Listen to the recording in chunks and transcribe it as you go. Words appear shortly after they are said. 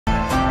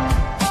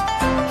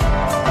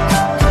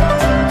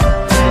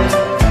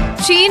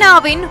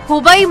சீனாவின்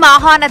ஹுபை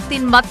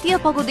மாகாணத்தின் மத்திய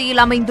பகுதியில்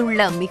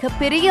அமைந்துள்ள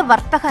மிகப்பெரிய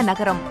வர்த்தக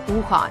நகரம்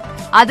ஊகான்.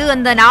 அது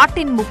அந்த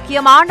நாட்டின்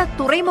முக்கியமான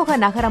துறைமுக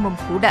நகரமும்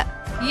கூட.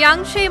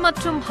 யாங்ஷே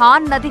மற்றும்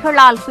ஹான்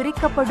நதிகளால்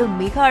பிரிக்கப்படும்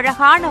மிக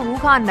அழகான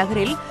ஊகான்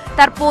நகரில்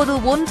தற்போது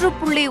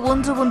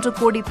 1.11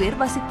 கோடி பேர்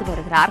வசித்து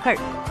வருகிறார்கள்.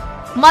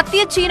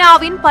 மத்திய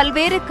சீனாவின்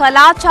பல்வேறு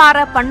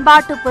கலாச்சார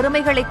பண்பாட்டு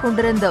பெருமைகளை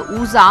கொண்டிருந்த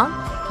ஊசாங்,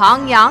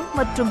 ஹாங்யாங்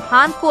மற்றும்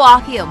ஹான்கோ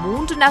ஆகிய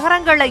 3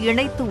 நகரங்களை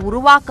இணைத்து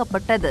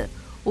உருவாக்கப்பட்டது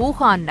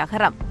ஊகான்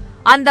நகரம்.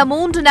 அந்த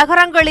 3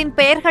 நகரங்களின்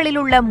பெயர்களில்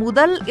உள்ள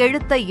முதல்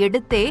எழுத்தை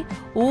எடுத்தே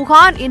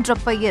ஊகான் என்ற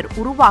பெயர்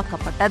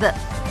உருவாக்கப்பட்டது.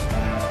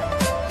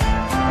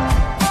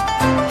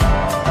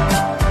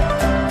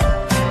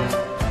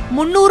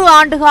 முன்னூறு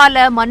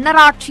ஆண்டுகால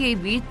மன்னராட்சியை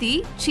வீழ்த்தி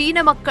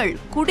சீன மக்கள்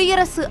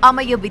குடியரசு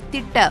அமைய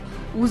வித்திட்ட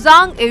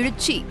உசாங்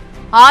எழுச்சி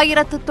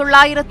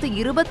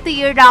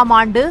 1927ஆம்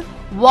ஆண்டு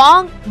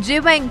வாங்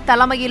ஜிவெங்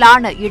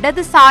தலைமையிலான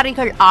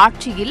இடதுசாரிகள்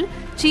ஆட்சியில்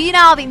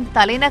சீனாவின்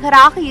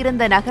தலைநகராக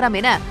இருந்த நகரம்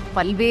என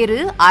பல்வேறு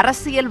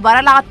அரசியல்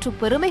வரலாற்று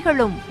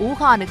பெருமைகளும்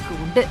ஊகானுக்கு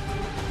உண்டு.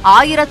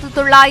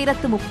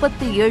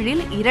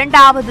 1937இல்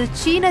 2வது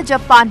சீன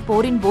ஜப்பான்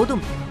போரின்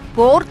போதும்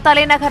போர்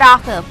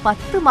தலைநகராக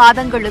 10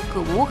 மாதங்களுக்கு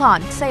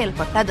ஊகான்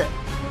செயல்பட்டது.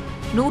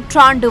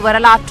 நூற்றாண்டு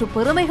வரலாற்று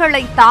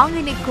பெருமைகளை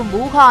தாங்கி நிற்கும்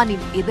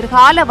ஊகானின்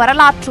எதிர்கால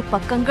வரலாற்று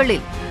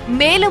பக்கங்களில்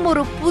மேலும்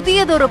ஒரு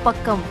புதியதொரு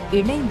பக்கம்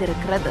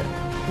இணைந்திருக்கிறது.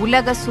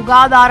 உலக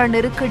சுகாதார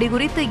நெருக்கடி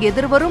குறித்து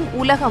எதிர்வரும்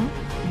உலகம்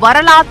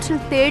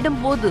வரலாற்றில் தேடும்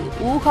போது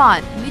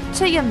ஊகான்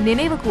நிச்சயம்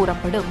நினைவு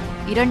கூறப்படும்.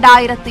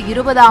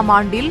 2020ஆம்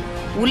ஆண்டில்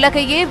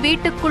உலகையே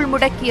வீட்டுக்குள்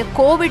முடக்கிய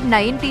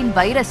கோவிட்-19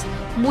 வைரஸ்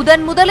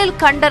முதலில்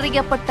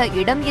கண்டறியப்பட்ட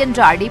இடம் என்ற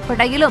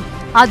அடிப்படையிலும்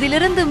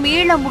அதிலிருந்து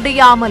மீள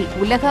முடியாமல்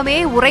உலகமே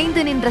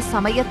உறைந்து நின்ற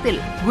சமயத்தில்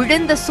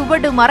விழுந்த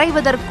சுவடு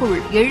மறைவதற்குள்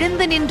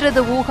எழுந்து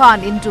நின்றது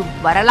ஊகான் என்றும்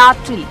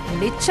வரலாற்றில்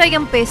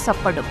நிச்சயம்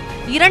பேசப்படும்.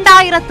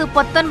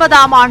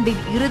 2019ஆம்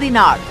ஆண்டின் இறுதி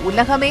நாள்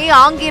உலகமே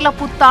ஆங்கில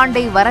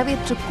புத்தாண்டை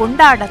வரவேற்று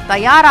கொண்டாட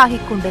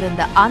தயாராகிக்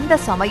கொண்டிருந்த அந்த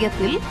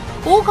சமயத்தில்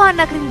ஊகான்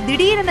நகரில்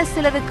திடீரென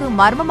சிலருக்கு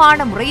மர்மமான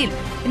முறையில்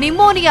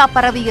நிமோனியா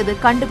பரவியது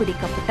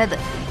கண்டுபிடிக்கப்பட்டது.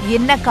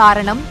 என்ன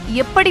காரணம்,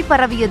 எப்படி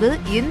பரவியது,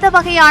 எந்த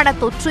வகையான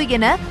தொற்று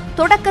என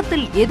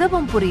தொடக்கத்தில்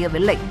எதுவும்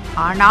புரியவில்லை.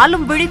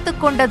 ஆனாலும்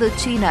விழித்துக் கொண்டது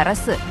சீன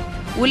அரசு.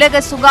 உலக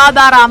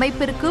சுகாதார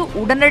அமைப்பிற்கு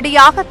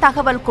உடனடியாக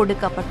தகவல்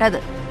கொடுக்கப்பட்டது.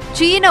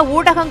 சீன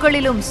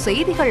ஊடகங்களிலும்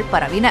செய்திகள்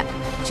பரவின.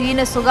 சீன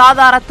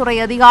சுகாதாரத்துறை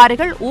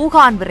அதிகாரிகள்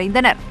ஊகான்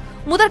விரைந்தனர்.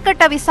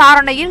 முதற்கட்ட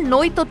விசாரணையில்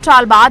நோய்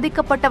தொற்றால்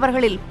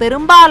பாதிக்கப்பட்டவர்களில்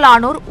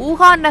பெரும்பாலானோர்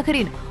ஊகான்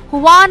நகரின்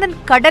ஹுவானன்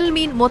கடல்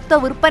மீன் மொத்த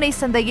விற்பனை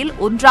சந்தையில்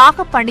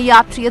ஒன்றாக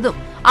பணியாற்றியதும்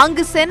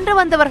அங்கு சென்று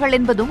வந்தவர்கள்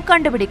என்பதும்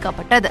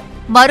கண்டுபிடிக்கப்பட்டது.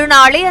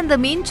 மறுநாளே அந்த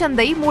மீன்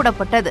சந்தை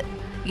மூடப்பட்டது.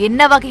 என்ன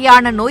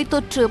வகையான நோய்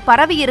தொற்று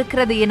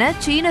பரவியிருக்கிறது என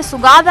சீன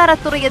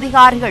சுகாதாரத்துறை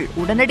அதிகாரிகள்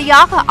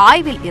உடனடியாக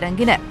ஆய்வில்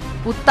இறங்கினர்.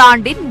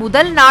 புத்தாண்டின்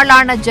முதல்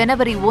நாளான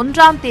ஜனவரி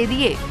 1ஆம்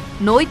தேதியே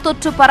நோய்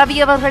தொற்று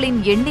பரவியவர்களின்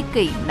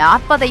எண்ணிக்கை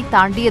 40ஐ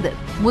தாண்டியது.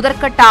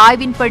 முதற்கட்ட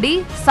ஆய்வின்படி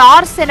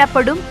சார்ஸ்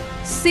எனப்படும்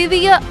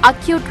சிவியர்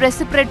அக்யூட்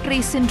ரெஸ்பிரேட்டரி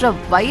சிண்ட்ரோம்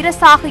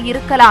வைரஸாக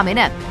இருக்கலாம்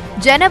என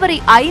ஜனவரி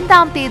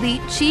 5ஆம் தேதி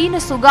சீன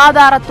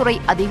சுகாதாரத்துறை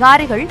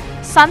அதிகாரிகள்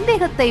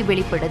சந்தேகத்தை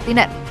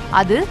வெளிப்படுத்தினர்.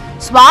 அது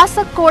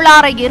சுவாசக்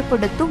கோளாறை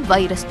ஏற்படுத்தும்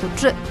வைரஸ்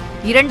தொற்று.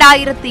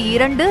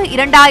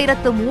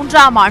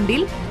 2002-2003ஆம்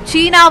ஆண்டில்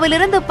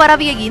சீனாவிலிருந்து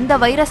பரவிய இந்த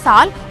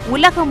வைரஸால்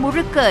உலகம்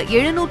முழுக்க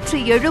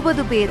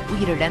 770 பேர்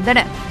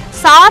உயிரிழந்தனர்.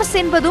 சார்ஸ்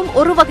என்பதும்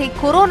ஒரு வகை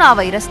கொரோனா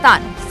வைரஸ்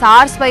தான்.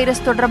 சார்ஸ்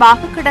வைரஸ்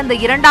தொடர்பாக கடந்த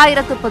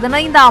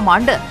 2015ஆம்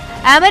ஆண்டு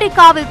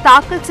அமெரிக்காவில்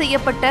தாக்கல்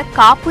செய்யப்பட்ட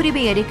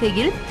காப்புரிமை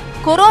அறிக்கையில்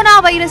கொரோனா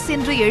வைரஸ்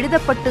என்று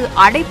எழுதப்பட்டு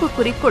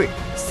அடைப்புக்குறிக்குள்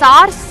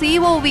சார்ஸ்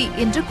CoV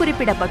என்று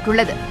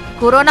குறிப்பிடப்பட்டுள்ளது.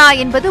 கொரோனா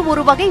என்பது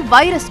ஒரு வகை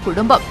வைரஸ்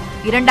குடும்பம்.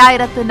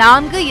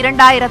 2004,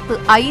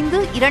 2005,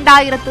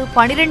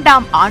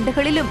 2012ஆம்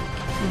ஆண்டுகளிலும்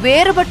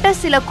வேறுபட்ட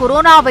சில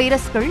கொரோனா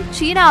வைரஸ்கள்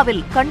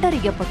சீனாவில்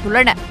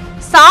கண்டறியப்பட்டுள்ளன.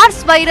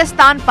 சார்ஸ் வைரஸ்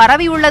தான்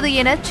பரவியுள்ளது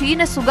என சீன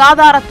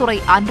சுகாதாரத்துறை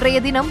அன்றைய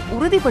தினம்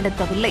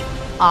உறுதிப்படுத்தவில்லை.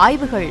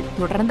 ஆய்வுகள்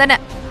தொடர்ந்தன.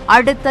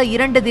 அடுத்த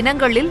 2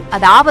 தினங்களில்,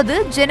 அதாவது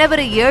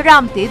ஜனவரி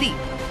 7ஆம் தேதி,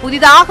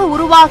 புதிதாக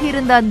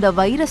உருவாகியிருந்த அந்த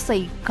வைரஸை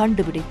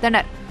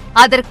கண்டுபிடித்தனர்.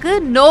 அதற்கு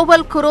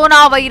நோவல்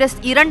கொரோனா வைரஸ்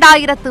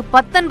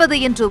 2019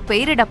 என்று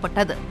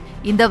பெயரிடப்பட்டது.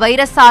 இந்த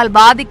வைரஸால்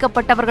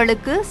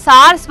பாதிக்கப்பட்டவர்களுக்கு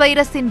சார்ஸ்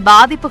வைரஸின்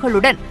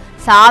பாதிப்புகளுடன்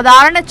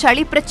சாதாரண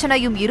சளி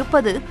பிரச்சனையும்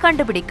இருப்பது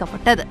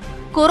கண்டுபிடிக்கப்பட்டது.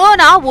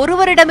 கொரோனா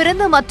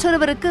ஒருவரிடமிருந்து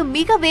மற்றொருவருக்கு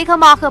மிக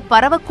வேகமாக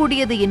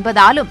பரவக்கூடியது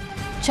என்பதாலும்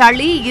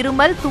சளி,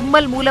 இருமல்,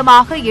 தும்மல்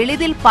மூலமாக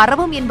எளிதில்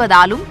பரவும்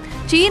என்பதாலும்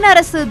சீன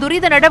அரசு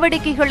துரித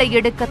நடவடிக்கைகளை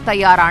எடுக்க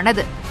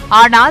தயாரானது.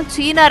 ஆனால்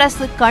சீன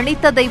அரசு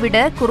கணித்ததை விட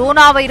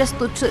கொரோனா வைரஸ்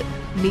தொற்று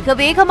மிக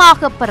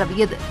வேகமாக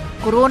பரவியது.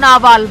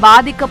 கொரோனாவால்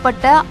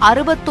பாதிக்கப்பட்ட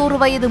 61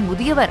 வயது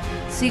முதியவர்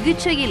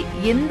சிகிச்சையில்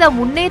எந்த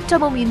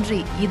முன்னேற்றமும் இன்றி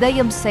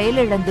இதயம்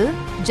செயலிழந்து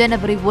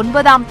ஜனவரி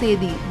 9ஆம்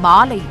தேதி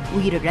மாலை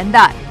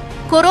உயிரிழந்தார்.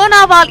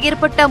 கொரோனாவால்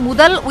ஏற்பட்ட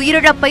முதல்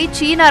உயிரிழப்பை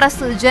சீன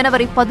அரசு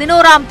ஜனவரி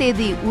 11ஆம்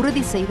தேதி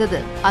உறுதி செய்தது.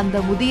 அந்த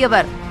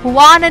முதியவர்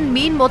ஹுவானன்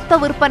மீன் மொத்த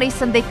விற்பனை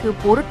சந்தைக்கு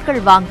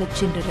பொருட்கள் வாங்கச்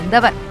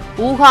சென்றிருந்தவர்.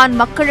 ஊகான்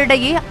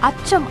மக்களிடையே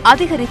அச்சம்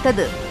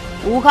அதிகரித்தது.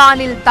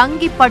 ஊகானில்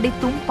தங்கி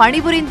படித்தும்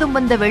பணிபுரிந்தும்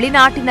வந்த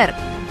வெளிநாட்டினர்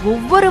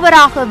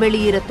ஒவ்வொருவராக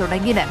வெளியேறத்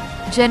தொடங்கினர்.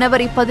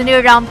 ஜனவரி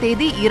 17ஆம்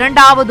தேதி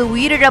 2வது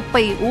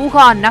உயிரிழப்பை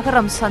ஊகான்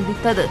நகரம்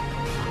சந்தித்தது.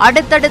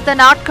 அடுத்தடுத்த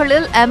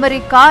நாட்களில்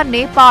அமெரிக்கா,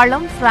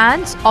 நேபாளம்,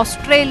 பிரான்ஸ்,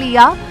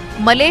 ஆஸ்திரேலியா,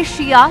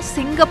 மலேசியா,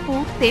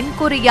 சிங்கப்பூர்,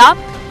 தென்கொரியா,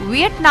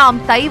 வியட்நாம்,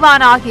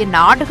 தைவான் ஆகிய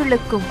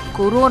நாடுகளுக்கும்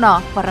கொரோனா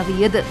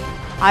பரவியது.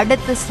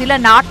 அடுத்த சில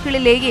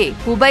நாட்களிலேயே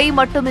ஹுபை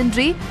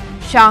மட்டுமின்றி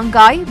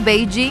ஷாங்காய்,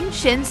 பெய்ஜிங்,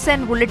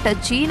 ஷென்சென் உள்ளிட்ட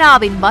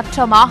சீனாவின்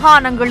மற்ற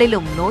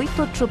மாகாணங்களிலும் நோய்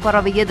தொற்று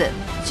பரவியது.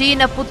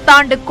 சீன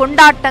புத்தாண்டு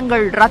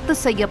கொண்டாட்டங்கள் ரத்து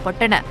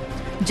செய்யப்பட்டன.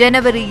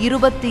 ஜனவரி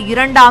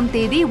 22ஆம்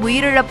தேதி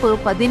உயிரிழப்பு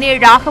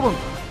 17ஆகவும்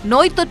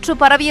நோய் தொற்று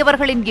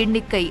பரவியவர்களின்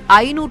எண்ணிக்கை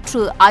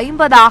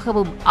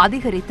 550ஆகவும்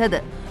அதிகரித்தது.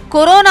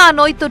 கொரோனா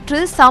நோய் தொற்று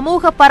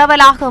சமூக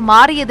பரவலாக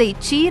மாறியதை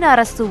சீன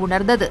அரசு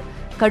உணர்ந்தது.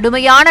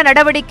 கடுமையான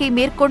நடவடிக்கை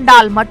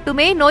மேற்கொண்டால்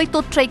மட்டுமே நோய்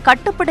தொற்றை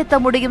கட்டுப்படுத்த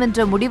முடியும் என்ற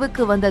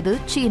முடிவுக்கு வந்தது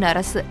சீன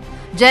அரசு.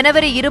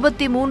 ஜனவரி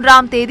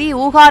 23ஆம் தேதி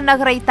ஊகான்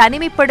நகரை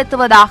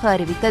தனிமைப்படுத்துவதாக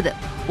அறிவித்தது.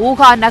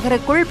 ஊகான்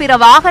நகருக்குள் பிற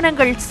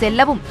வாகனங்கள்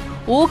செல்லவும்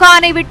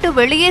ஊகானை விட்டு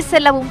வெளியே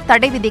செல்லவும்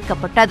தடை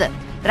விதிக்கப்பட்டது.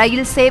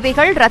 ரயில்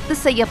சேவைகள் ரத்து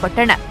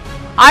செய்யப்பட்டன.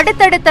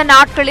 அடுத்தடுத்த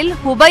நாட்களில்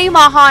ஹுபை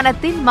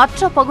மாகாணத்தின்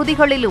மற்ற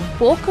பகுதிகளிலும்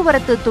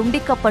போக்குவரத்து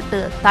துண்டிக்கப்பட்டு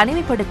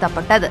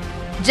தனிமைப்படுத்தப்பட்டது.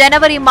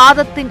 ஜனவரி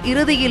மாதத்தின்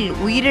இறுதியில்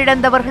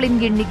உயிரிழந்தவர்களின்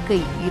எண்ணிக்கை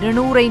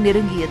 200ஐ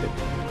நெருங்கியது.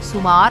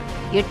 சுமார்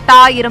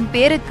 8000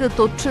 பேருக்கு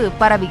தொற்று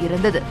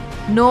பரவியிருந்தது.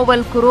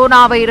 நோவல்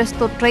கொரோனா வைரஸ்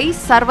தொற்றை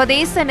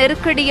சர்வதேச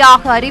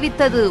நெருக்கடியாக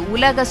அறிவித்தது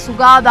உலக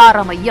சுகாதார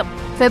மையம்.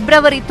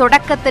 பிப்ரவரி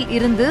தொடக்கத்தில்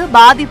இருந்து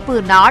பாதிப்பு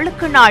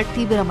நாளுக்கு நாள்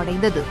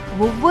தீவிரமடைந்தது.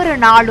 ஒவ்வொரு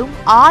நாளும்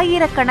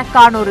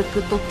ஆயிரக்கணக்கானோருக்கு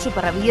தொற்று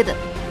பரவியது.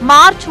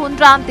 மார்ச்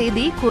 1ஆம்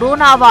தேதி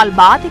கொரோனாவால்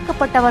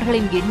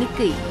பாதிக்கப்பட்டவர்களின்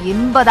எண்ணிக்கை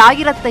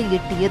 80,000ஐ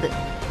எட்டியது.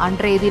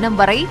 அன்றைய தினம்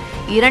வரை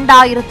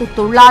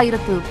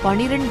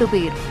 2912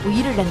 பேர்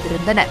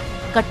உயிரிழந்திருந்தனர்.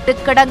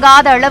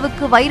 கட்டுக்கடங்காத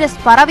அளவுக்கு வைரஸ்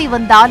பரவி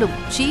வந்தாலும்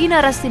சீன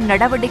அரசின்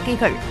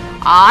நடவடிக்கைகள்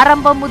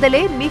ஆரம்பம்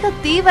முதலே மிக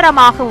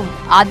தீவிரமாகவும்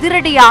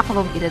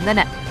அதிரடியாகவும் இருந்தன.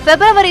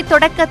 பிப்ரவரி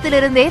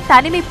தொடக்கத்திலிருந்தே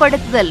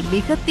தனிமைப்படுத்துதல்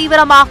மிக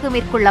தீவிரமாக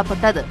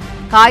மேற்கொள்ளப்பட்டது.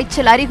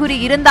 காய்ச்சல் அறிகுறி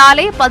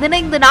இருந்தாலே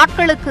 15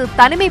 நாட்களுக்கு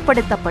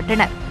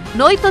தனிமைப்படுத்தப்பட்டனர்.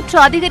 நோய் தொற்று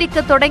அதிகரிக்க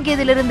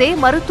தொடங்கியதிலிருந்தே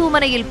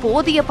மருத்துவமனையில்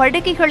போதிய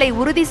படுக்கைகளை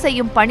உறுதி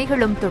செய்யும்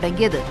பணிகளும்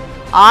தொடங்கியது.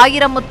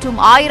 1000 மற்றும்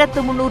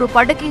 1300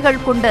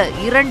 படுக்கைகள் கொண்ட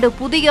 2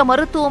 புதிய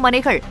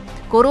மருத்துவமனைகள்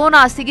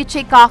கொரோனா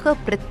சிகிச்சைக்காக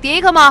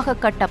பிரத்யேகமாக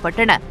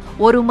கட்டப்பட்டன.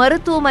 ஒரு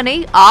மருத்துவமனை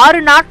 6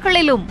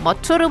 நாட்களிலும்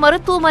மற்றொரு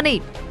மருத்துவமனை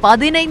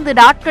 15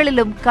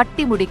 நாட்களிலும்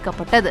கட்டி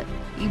முடிக்கப்பட்டது.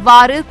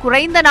 இவ்வாறு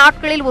குறைந்த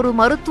நாட்களில் ஒரு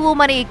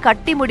மருத்துவமனையை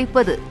கட்டி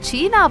முடிப்பது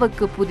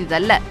சீனாவுக்கு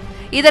புதிதல்ல.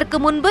 இதற்கு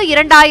முன்பு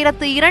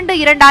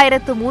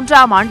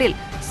 2002-2003ஆம் ஆண்டில்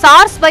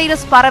சார்ஸ்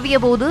வைரஸ் பரவிய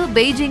போது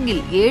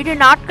பெய்ஜிங்கில் 7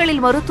 நாட்களில்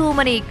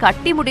மருத்துவமனையை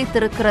கட்டி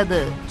முடித்திருக்கிறது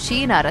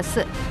சீன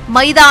அரசு.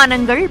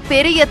 மைதானங்கள்,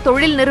 பெரிய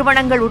தொழில்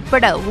நிறுவனங்கள்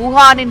உட்பட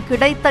ஊகானின்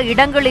கிடைத்த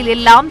இடங்களில்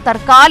எல்லாம்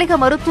தற்காலிக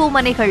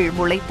மருத்துவமனைகள்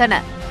முளைத்தன.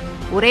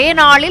 ஒரே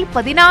நாளில்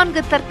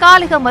 14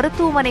 தற்காலிக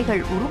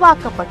மருத்துவமனைகள்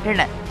உருவாக்கப்பட்டன.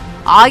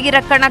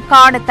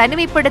 ஆயிரக்கணக்கான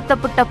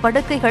தனிமைப்படுத்தப்பட்ட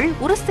படுக்கைகள்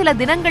ஒரு சில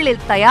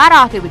தினங்களில்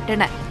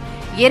தயாராகிவிட்டன.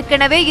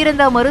 ஏற்கனவே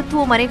இருந்த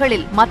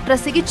மருத்துவமனைகளில் மற்ற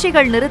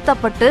சிகிச்சைகள்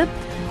நிறுத்தப்பட்டு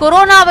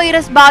கொரோனா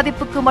வைரஸ்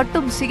பாதிப்புக்கு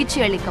மட்டும்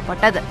சிகிச்சை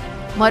அளிக்கப்பட்டது.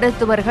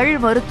 மருத்துவர்கள்,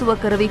 மருத்துவ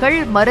கருவிகள்,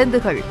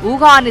 மருந்துகள்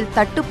ஊகானில்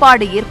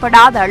தட்டுப்பாடு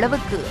ஏற்படாத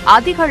அளவுக்கு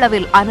அதிக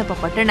அளவில்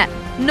அனுப்பப்பட்டன.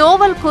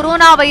 நோவல்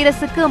கொரோனா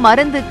வைரசுக்கு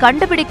மருந்து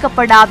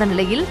கண்டுபிடிக்கப்படாத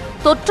நிலையில்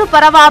தொற்று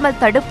பரவாமல்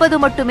தடுப்பது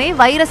மட்டுமே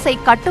வைரஸை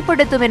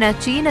கட்டுப்படுத்தும் என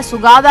சீன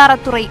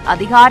சுகாதாரத்துறை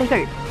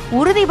அதிகாரிகள்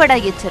உறுதிபட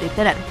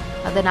எச்சரித்தனர்.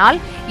 அதனால்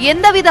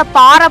எந்தவித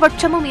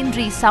பாரபட்சமும்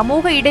இன்றி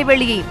சமூக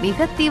இடைவெளியை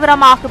மிக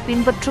தீவிரமாக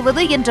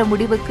பின்பற்றுவது என்ற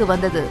முடிவுக்கு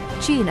வந்தது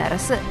சீன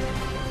அரசு.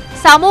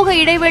 சமூக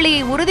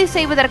இடைவெளியை உறுதி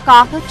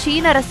செய்வதற்காக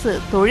சீன அரசு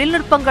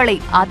தொழில்நுட்பங்களை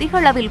அதிக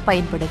அளவில்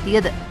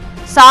பயன்படுத்தியது.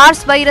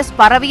 சார்ஸ் வைரஸ்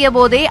பரவிய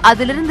போதே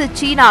அதிலிருந்து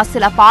சீனா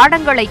சில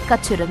பாடங்களை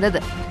கற்றிருந்தது.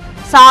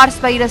 சார்ஸ்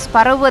வைரஸ்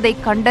பரவுவதை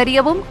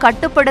கண்டறியவும்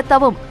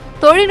கட்டுப்படுத்தவும்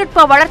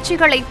தொழில்நுட்ப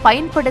வளர்ச்சிகளை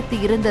பயன்படுத்தி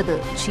இருந்தது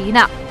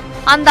சீனா.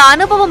 அந்த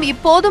அனுபவம்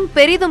இப்போதும்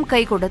பெரிதும்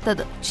கை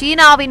கொடுத்தது.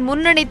 சீனாவின்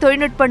முன்னணி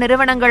தொழில்நுட்ப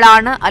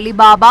நிறுவனங்களான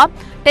அலிபாபா,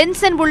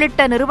 டென்சென்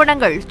உள்ளிட்ட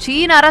நிறுவனங்கள்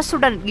சீன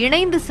அரசுடன்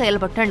இணைந்து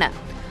செயல்பட்டன.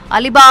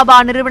 அலிபாபா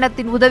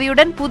நிறுவனத்தின்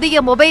உதவியுடன் புதிய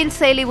மொபைல்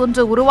செயலி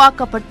ஒன்று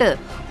உருவாக்கப்பட்டு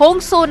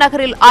ஹோங்சோ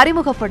நகரில்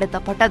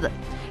அறிமுகப்படுத்தப்பட்டது.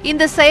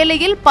 இந்த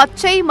செயலியில்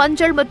பச்சை,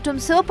 மஞ்சள் மற்றும்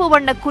சிவப்பு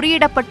வண்ண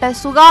குறியிடப்பட்ட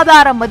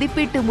சுகாதார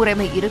மதிப்பீட்டு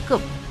முறைமை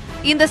இருக்கும்.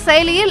 இந்த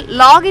செயலியில்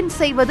லாகின்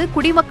செய்வது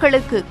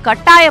குடிமக்களுக்கு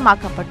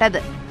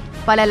கட்டாயமாக்கப்பட்டது.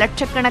 பல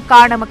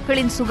லட்சக்கணக்கான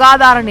மக்களின்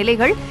சுகாதார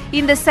நிலைகள்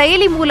இந்த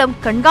செயலி மூலம்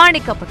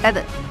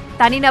கண்காணிக்கப்பட்டது.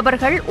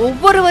 தனிநபர்கள்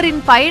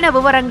ஒவ்வொருவரின் பயண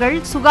விவரங்கள்,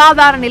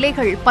 சுகாதார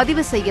நிலைகள்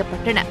பதிவு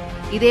செய்யப்பட்டன.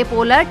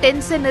 இதேபோல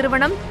டென்சென்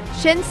நிறுவனம்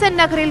ஷென்சென்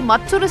நகரில்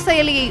மற்றொரு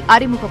செயலியை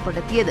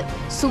அறிமுகப்படுத்தியது.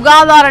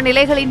 சுகாதார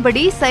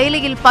நிலைகளின்படி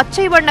செயலியில்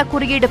பச்சை வண்ண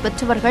குறியீடு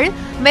பெற்றவர்கள்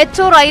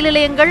மெட்ரோ ரயில்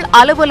நிலையங்கள்,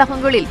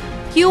 அலுவலகங்களில்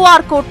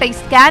QR கோட்டை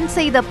ஸ்கேன்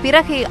செய்த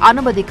பிறகே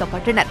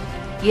அனுமதிக்கப்பட்டனர்.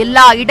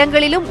 எல்லா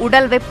இடங்களிலும்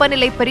உடல்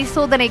வெப்பநிலை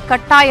பரிசோதனை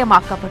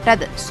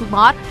கட்டாயமாக்கப்பட்டது.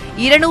 சுமார்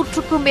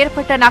 200க்கும்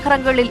மேற்பட்ட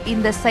நகரங்களில்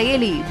இந்த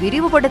செயலி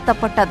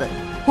விரிவுபடுத்தப்பட்டது.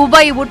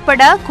 ஹுபை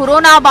உட்பட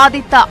கொரோனா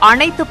பாதித்த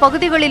அனைத்து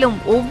பகுதிகளிலும்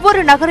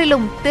ஒவ்வொரு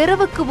நகரிலும்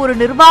தெருவுக்கு ஒரு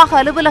நிர்வாக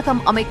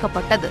அலுவலகம்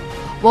அமைக்கப்பட்டது.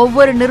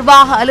 ஒவ்வொரு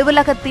நிர்வாக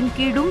அலுவலகத்தின்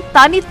கீழும்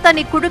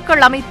தனித்தனி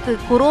குழுக்கள் அமைத்து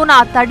கொரோனா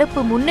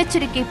தடுப்பு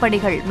முன்னெச்சரிக்கை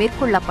பணிகள்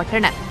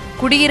மேற்கொள்ளப்பட்டன.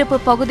 குடியிருப்பு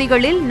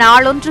பகுதிகளில்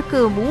நாளொன்றுக்கு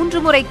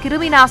 3 முறை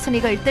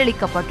கிருமிநாசினிகள்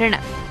தெளிக்கப்பட்டன.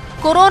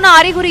 கொரோனா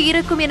அறிகுறி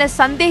இருக்கும் என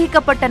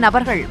சந்தேகிக்கப்பட்ட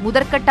நபர்கள்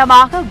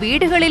முதற்கட்டமாக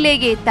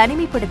வீடுகளிலேயே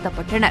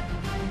தனிமைப்படுத்தப்பட்டனர்.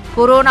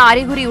 கொரோனா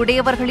அறிகுறி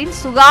உடையவர்களின்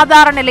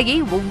சுகாதார நிலையை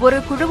ஒவ்வொரு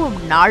குழுவும்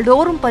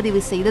நாள்தோறும்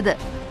பதிவு செய்தது.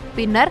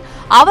 பின்னர்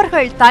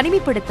அவர்கள்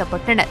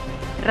தனிமைப்படுத்தப்பட்டனர்.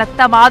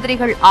 இரத்த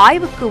மாதிரிகள்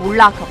ஆய்வுக்கு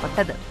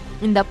உள்ளாக்கப்பட்டது.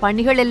 இந்த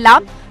பணிகள்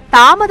எல்லாம்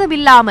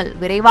தாமதமில்லாமல்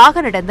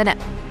விரைவாக நடந்தன.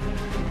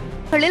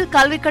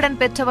 கல்விக்கடன்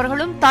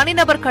பெற்றவர்களும்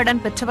தனிநபர்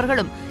கடன்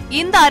பெற்றவர்களும்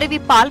இந்த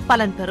அறிவிப்பால்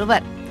பலன்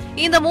பெறுவர்.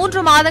 இந்த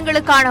 3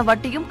 மாதங்களுக்கான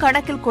வட்டியும்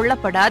கணக்கில்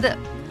கொள்ளப்படாது.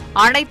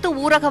 அனைத்து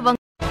ஊரக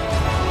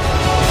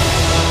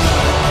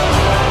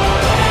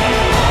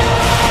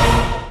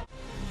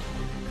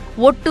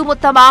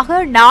ஒட்டுமொத்தமாக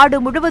நாடு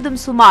முழுவதும்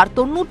சுமார்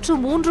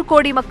 93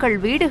 கோடி மக்கள்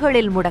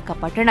வீடுகளில்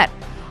முடக்கப்பட்டனர்.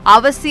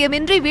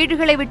 அவசியமின்றி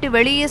வீடுகளை விட்டு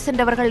வெளியே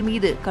சென்றவர்கள்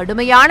மீது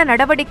கடுமையான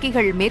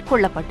நடவடிக்கைகள்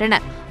மேற்கொள்ளப்பட்டன.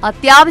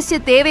 அத்தியாவசிய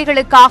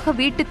தேவைகளுக்காக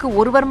வீட்டுக்கு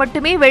ஒருவர்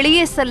மட்டுமே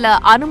வெளியே செல்ல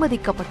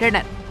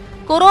அனுமதிக்கப்பட்டனர்.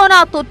 கொரோனா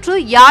தொற்று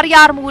யார்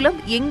யார் மூலம்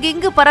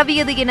எங்கெங்கு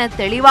பரவியது என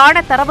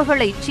தெளிவான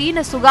தரவுகளை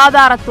சீன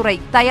சுகாதாரத்துறை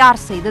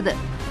தயார் செய்தது.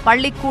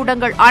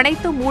 பள்ளிக்கூடங்கள்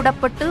அனைத்தும்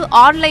மூடப்பட்டு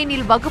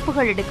ஆன்லைனில்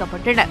வகுப்புகள்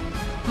எடுக்கப்பட்டன.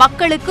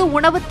 மக்களுக்கு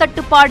உணவு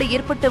தட்டுப்பாடு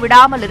ஏற்பட்டு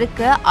விடாமல்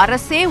இருக்க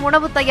அரசே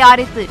உணவு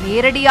தயாரித்து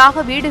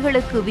நேரடியாக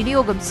வீடுகளுக்கு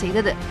விநியோகம்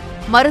செய்தது.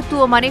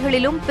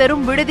 மருத்துவமனைகளிலும்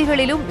பெரும்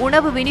விடுதிகளிலும்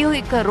உணவு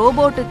விநியோகிக்க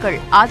ரோபோட்டுகள்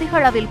அதிக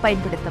அளவில்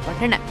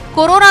பயன்படுத்தப்பட்டன.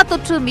 கொரோனா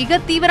தொற்று மிக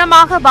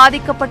தீவிரமாக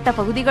பாதிக்கப்பட்ட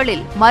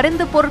பகுதிகளில்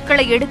மருந்து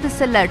பொருட்களை எடுத்து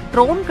செல்ல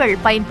ட்ரோன்கள்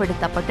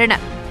பயன்படுத்தப்பட்டன.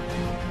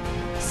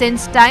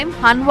 சென்ஸ்டைம்,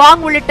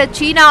 ஹன்வாங் உள்ளிட்ட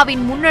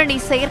சீனாவின் முன்னணி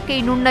செயற்கை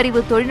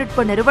நுண்ணறிவு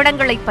தொழில்நுட்ப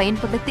நிறுவனங்களை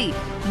பயன்படுத்தி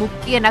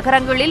முக்கிய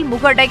நகரங்களில்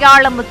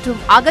முகடையாளம்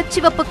மற்றும்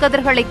அகச்சிவப்பு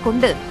கதிர்களை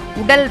கொண்டு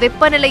உடல்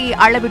வெப்பநிலையை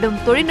அளவிடும்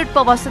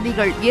தொழில்நுட்ப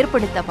வசதிகள்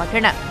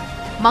ஏற்படுத்தப்பட்டன.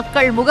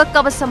 மக்கள்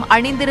முகக்கவசம்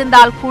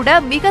அணிந்திருந்தால் கூட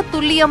மிக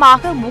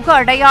துல்லியமாக முக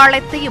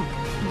அடையாளத்தையும்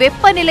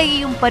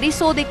வெப்பநிலையையும்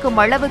பரிசோதிக்கும்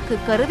அளவுக்கு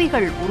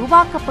கருவிகள்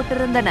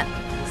உருவாக்கப்பட்டிருந்தன.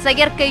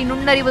 செயற்கை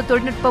நுண்ணறிவு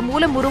தொழில்நுட்பம்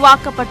மூலம்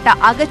உருவாக்கப்பட்ட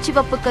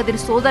அகச்சிவப்பு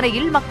கதிர்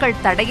சோதனையில்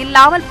மக்கள்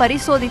தடையில்லாமல்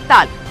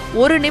பரிசோதித்தால்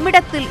 1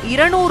 நிமிடத்தில்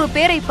 200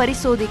 பேரை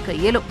பரிசோதிக்க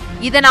இயலும்.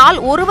 இதனால்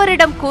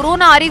ஒருவரிடம்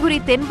கொரோனா அறிகுறி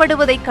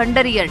தென்படுவதை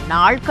கண்டறிய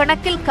நாள்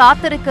கணக்கில்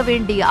காத்திருக்க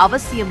வேண்டிய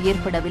அவசியம்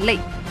ஏற்படவில்லை.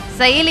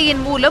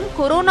 செயலியின் மூலம்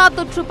கொரோனா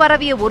தொற்று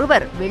பரவிய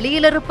ஒருவர்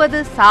வெளியிலிருப்பது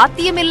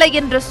சாத்தியமில்லை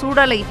என்ற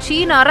சூழலை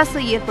சீன அரசு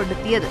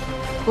ஏற்படுத்தியது.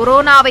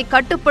 கொரோனாவை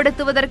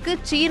கட்டுப்படுத்துவதற்கு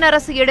சீன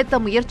அரசு எடுத்த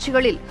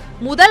முயற்சிகளில்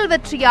முதல்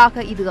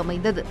வெற்றியாக இது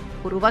அமைந்தது.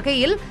 ஒரு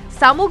வகையில்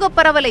சமூக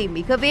பரவலை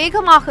மிக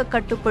வேகமாக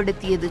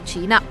கட்டுப்படுத்தியது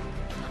சீனா.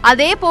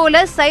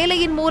 அதேபோல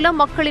செயலியின் மூலம்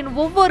மக்களின்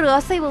ஒவ்வொரு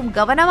அசைவும்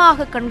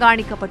கவனமாக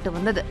கண்காணிக்கப்பட்டு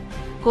வந்தது.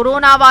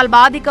 கொரோனாவால்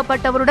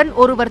பாதிக்கப்பட்டவருடன்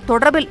ஒருவர்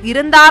தொடர்பில்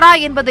இருந்தாரா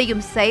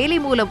என்பதையும் செயலி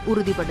மூலம்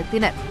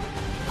உறுதிப்படுத்தினர்.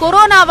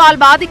 கொரோனாவால்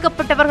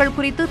பாதிக்கப்பட்டவர்கள்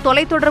குறித்து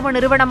தொலைத்தொடர்பு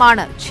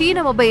நிறுவனமான சீன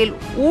மொபைல்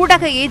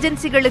ஊடக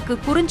ஏஜென்சிகளுக்கு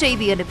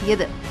குறுஞ்செய்தி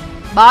அனுப்பியது.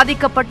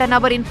 பாதிக்கப்பட்ட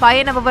நபரின்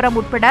பயண விவரம்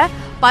உட்பட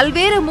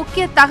பல்வேறு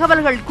முக்கிய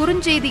தகவல்கள்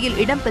குறுஞ்செய்தியில்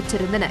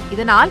இடம்பெற்றிருந்தன.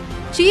 இதனால்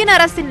சீன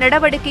அரசின்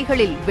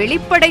நடவடிக்கைகளில்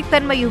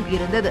வெளிப்படைத்தன்மையும்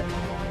இருந்தது.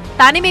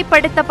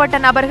 தனிமைப்படுத்தப்பட்ட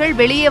நபர்கள்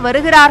வெளியே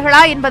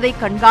வருகிறார்களா என்பதை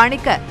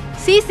கண்காணிக்க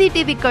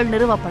சிசிடிவிக்கள்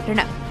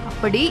நிறுவப்பட்டன.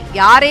 அப்படி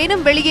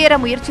யாரேனும் வெளியேற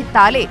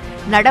முயற்சித்தாலே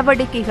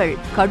நடவடிக்கைகள்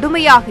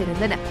கடுமையாக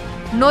இருந்தன.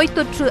 நோய்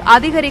தொற்று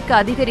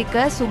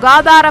அதிகரிக்க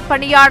சுகாதார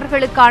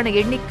பணியாளர்களுக்கான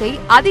எண்ணிக்கை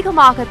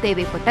அதிகமாக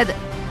தேவைப்பட்டது.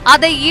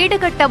 அதை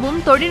ஈடுகட்டவும்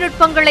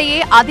தொழில்நுட்பங்களையே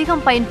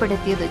அதிகம்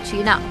பயன்படுத்தியது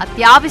சீனா.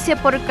 அத்தியாவசிய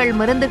பொருட்கள்,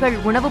 மருந்துகள்,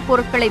 உணவுப்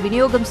பொருட்களை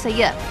விநியோகம்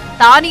செய்ய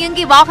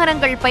தானியங்கி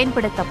வாகனங்கள்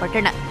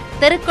பயன்படுத்தப்பட்டன.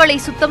 தெருக்களை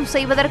சுத்தம்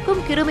செய்வதற்கும்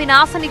கிருமி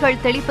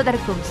நாசினிகள்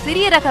தெளிப்பதற்கும்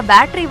சிறிய ரக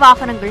பேட்டரி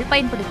வாகனங்கள்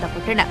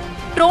பயன்படுத்தப்பட்டன.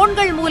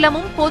 ட்ரோன்கள்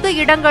மூலமும் பொது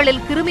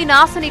இடங்களில் கிருமி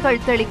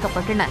நாசினிகள்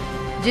தெளிக்கப்பட்டன.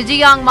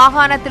 ஜிஜியாங்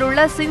மாகாணத்தில்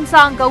உள்ள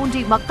சிங்சாங் கவுண்டி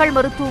மக்கள்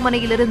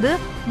மருத்துவமனையிலிருந்து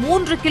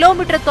 3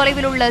 கிலோமீட்டர்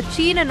தொலைவில் உள்ள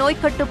சீன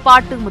நோய்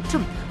கட்டுப்பாட்டு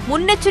மற்றும்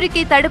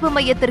முன்னெச்சரிக்கை தடுப்பு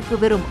மையத்திற்கு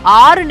வெறும்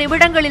 6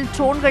 நிமிடங்களில்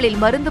ட்ரோன்களில்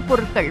மருந்து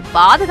பொருட்கள்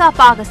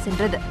பாதுகாப்பாக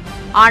சென்றது.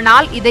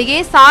 ஆனால் இதையே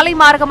சாலை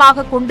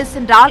மார்க்கமாக கொண்டு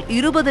சென்றால்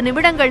 20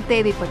 நிமிடங்கள்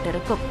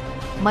தேவைப்பட்டிருக்கும்.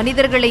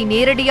 மனிதர்களை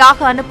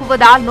நேரடியாக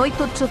அனுப்புவதால் நோய்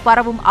தொற்று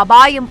பரவும்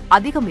அபாயம்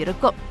அதிகம்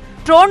இருக்கும்.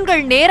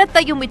 ட்ரோன்கள்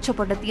நேரத்தையும்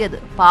மிச்சப்படுத்தியது,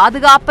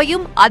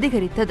 பாதுகாப்பையும்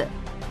அதிகரித்தது.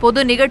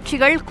 பொது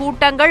நிகழ்ச்சிகள்,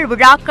 கூட்டங்கள்,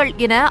 விழாக்கள்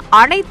என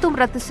அனைத்தும்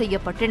ரத்து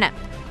செய்யப்பட்டன.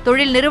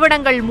 தொழில்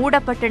நிறுவனங்கள்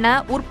மூடப்பட்டன.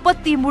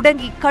 உற்பத்தி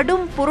முடங்கி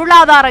கடும்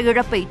பொருளாதார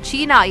இழப்பை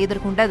சீனா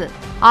எதிர்கொண்டது.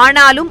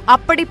 ஆனாலும்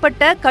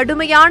அப்படிப்பட்ட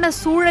கடுமையான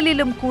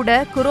சூழலிலும் கூட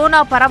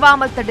கொரோனா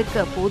பரவாமல்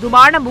தடுக்க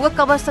போதுமான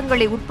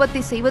முகக்கவசங்களை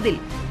உற்பத்தி செய்வதில்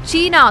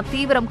சீனா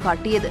தீவிரம்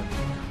காட்டியது.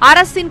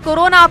 அரசின்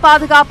கொரோனா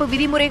பாதுகாப்பு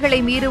விதிமுறைகளை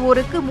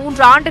மீறுவோருக்கு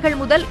 3 ஆண்டுகள்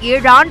முதல்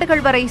 7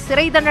 ஆண்டுகள் வரை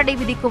சிறை தண்டனை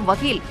விதிக்கும்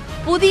வகையில்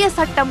புதிய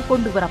சட்டம்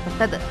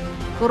கொண்டுவரப்பட்டது.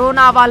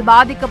 கொரோனாவால்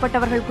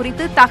பாதிக்கப்பட்டவர்கள்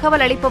குறித்து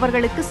தகவல்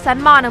அளிப்பவர்களுக்கு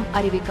சன்மானம்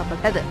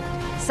அறிவிக்கப்பட்டது.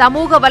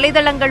 சமூக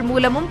வலைதளங்கள்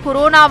மூலமும்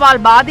கொரோனாவால்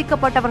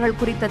பாதிக்கப்பட்டவர்கள்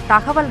குறித்த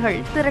தகவல்கள்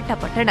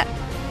திரட்டப்பட்டன.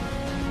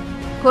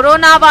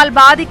 கொரோனாவால்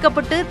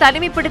பாதிக்கப்பட்டு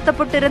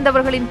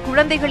தனிமைப்படுத்தப்பட்டிருந்தவர்களின்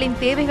குழந்தைகளின்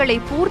தேவைகளை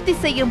பூர்த்தி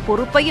செய்யும்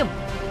பொறுப்பையும்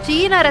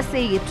சீன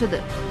அரசே ஏற்றது.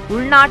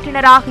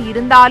 உள்நாட்டினராக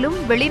இருந்தாலும்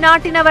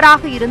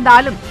வெளிநாட்டினவராக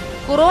இருந்தாலும்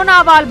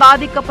கொரோனாவால்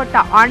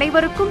பாதிக்கப்பட்ட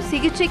அனைவருக்கும்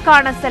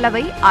சிகிச்சைக்கான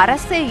செலவை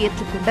அரசே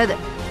ஏற்றுக்கொண்டது.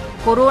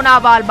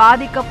 கொரோனாவால்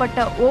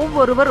பாதிக்கப்பட்ட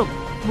ஒவ்வொருவரும்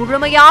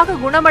முழுமையாக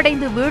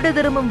குணமடைந்து வீடு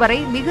திரும்பும் வரை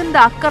மிகுந்த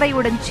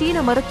அக்கறையுடன்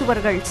சீன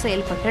மருத்துவர்கள்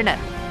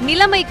செயல்பட்டனர்.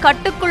 நிலைமை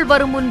கட்டுக்குள்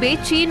வரும் முன்பே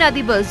சீன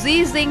அதிபர் ஜி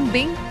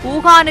ஜின்பிங்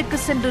வூஹானுக்கு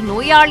சென்று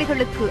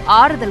நோயாளிகளுக்கு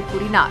ஆறுதல்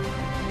கூறினார்.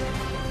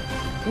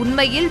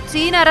 உண்மையில்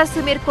சீன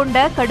அரசு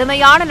மேற்கொண்ட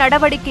கடுமையான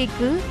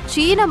நடவடிக்கைக்கு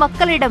சீன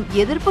மக்களிடம்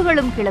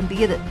எதிர்ப்புகளும்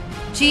கிளம்பியது.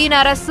 சீன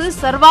அரசு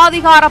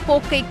சர்வாதிகார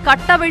போக்கை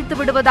கட்டவிழ்த்து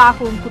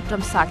விடுவதாகவும்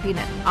குற்றம்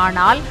சாட்டினர்.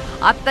 ஆனால்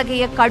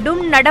அத்தகைய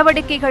கடும்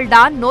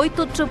நடவடிக்கைகள்தான் நோய்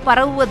தொற்று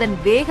பரவுவதன்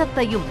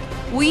வேகத்தையும்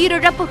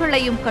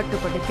உயிரிழப்புகளையும்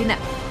கட்டுப்படுத்தின.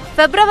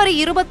 பிப்ரவரி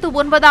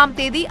 29ஆம்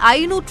தேதி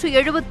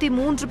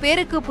 573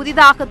 பேருக்கு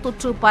புதிதாக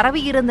தொற்று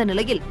பரவியிருந்த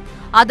நிலையில்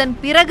அதன்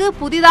பிறகு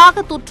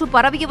புதிதாக தொற்று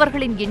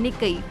பரவியவர்களின்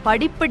எண்ணிக்கை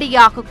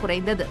படிப்படியாக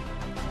குறைந்தது.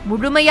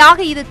 முழுமையாக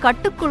இது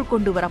கட்டுக்குள்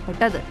கொண்டு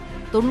வரப்பட்டது.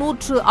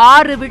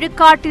 96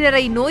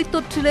 விழுக்காட்டினரை நோய்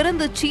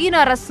தொற்றிலிருந்து சீன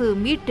அரசு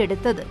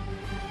மீட்டெடுத்தது.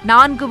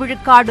 4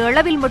 விழுக்காடு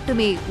அளவில்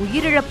மட்டுமே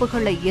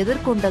உயிரிழப்புகளை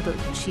எதிர்கொண்டது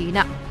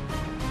சீனா.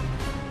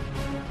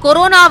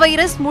 கொரோனா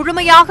வைரஸ்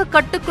முழுமையாக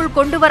கட்டுக்குள்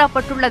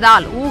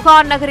கொண்டுவரப்பட்டுள்ளதால்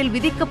வூஹான் நகரில்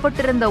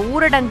விதிக்கப்பட்டிருந்த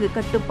ஊரடங்கு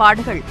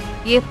கட்டுப்பாடுகள்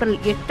ஏப்ரல்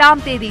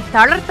 8ஆம் தேதி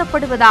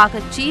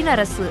தளர்த்தப்படுவதாக சீன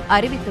அரசு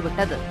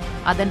அறிவித்துவிட்டது.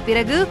 அதன்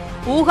பிறகு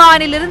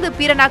வூஹானிலிருந்து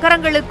பிற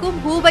நகரங்களுக்கும்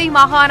ஹூபை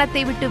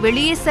மாகாணத்தை விட்டு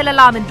வெளியே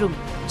செல்லலாம் என்றும்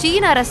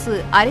சீன அரசு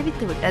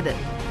அறிவித்துவிட்டது.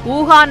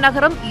 வூஹான்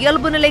நகரம்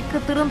இயல்பு நிலைக்கு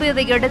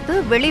திரும்பியதை அடுத்து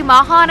வெளி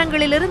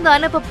மாகாணங்களிலிருந்து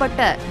அனுப்பப்பட்ட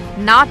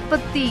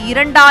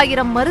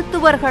 42,000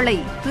 மருத்துவர்களை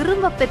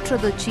திரும்ப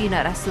பெற்றது சீன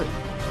அரசு.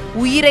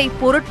 உயிரை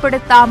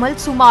பொருட்படுத்தாமல்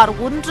சுமார்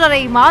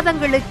 1.5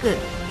 மாதங்களுக்கு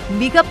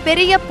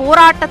மிகப்பெரிய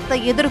போராட்டத்தை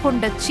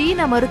எதிர்கொண்ட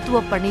சீன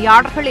மருத்துவ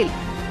பணியாளர்களில்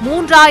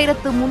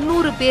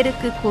 3,300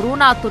 பேருக்கு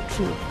கொரோனா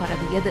தொற்று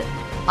பரவியது.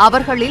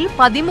 அவர்களில்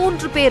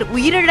 13 பேர்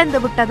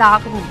உயிரிழந்து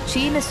விட்டதாகவும்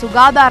சீன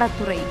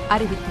சுகாதாரத்துறை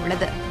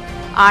அறிவித்துள்ளது.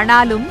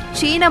 ஆனாலும்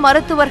சீன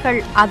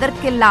மருத்துவர்கள்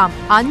அதற்கெல்லாம்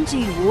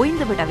அஞ்சி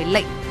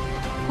ஓய்ந்துவிடவில்லை.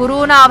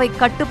 கொரோனாவை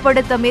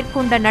கட்டுப்படுத்த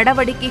மேற்கொண்ட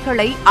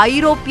நடவடிக்கைகளை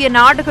ஐரோப்பிய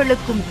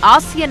நாடுகளுக்கும்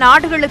ஆசிய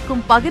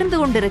நாடுகளுக்கும் பகிர்ந்து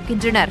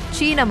கொண்டிருக்கின்றனர்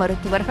சீன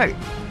மருத்துவர்கள்.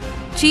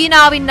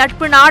 சீனாவின்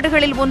நட்பு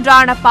நாடுகளில்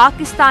ஒன்றான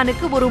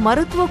பாகிஸ்தானுக்கு ஒரு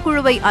மருத்துவ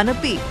குழுவை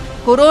அனுப்பி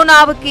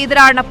கொரோனாவுக்கு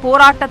எதிரான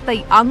போராட்டத்தை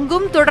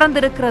அங்கும்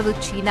தொடர்ந்திருக்கிறது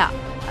சீனா.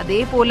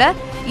 அதேபோல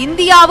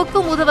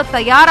இந்தியாவுக்கும் உதவ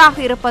தயாராக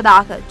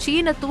இருப்பதாக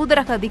சீன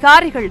தூதரக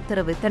அதிகாரிகள்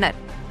தெரிவித்தனர்.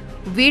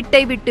 வீட்டை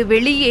விட்டு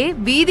வெளியே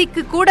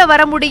வீதிக்கு கூட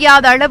வர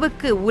முடியாத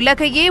அளவுக்கு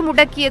உலகையே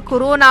முடக்கிய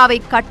கொரோனாவை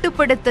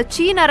கட்டுப்படுத்த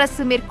சீன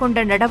அரசு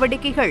மேற்கொண்ட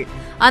நடவடிக்கைகள்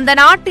அந்த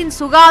நாட்டின்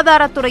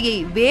சுகாதாரத்துறையை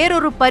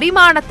வேறொரு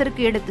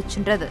பரிமாணத்திற்கு எடுத்துச்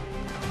சென்றது.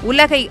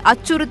 உலகை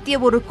அச்சுறுத்திய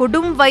ஒரு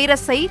கொடும்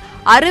வைரஸை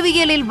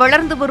அறிவியலில்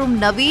வளர்ந்து வரும்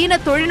நவீன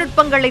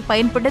தொழில்நுட்பங்களை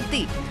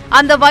பயன்படுத்தி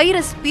அந்த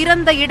வைரஸ்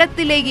பிறந்த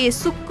இடத்திலேயே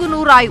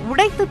சுக்குநூறாய்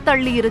உடைத்து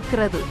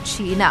தள்ளியிருக்கிறது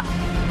சீனா.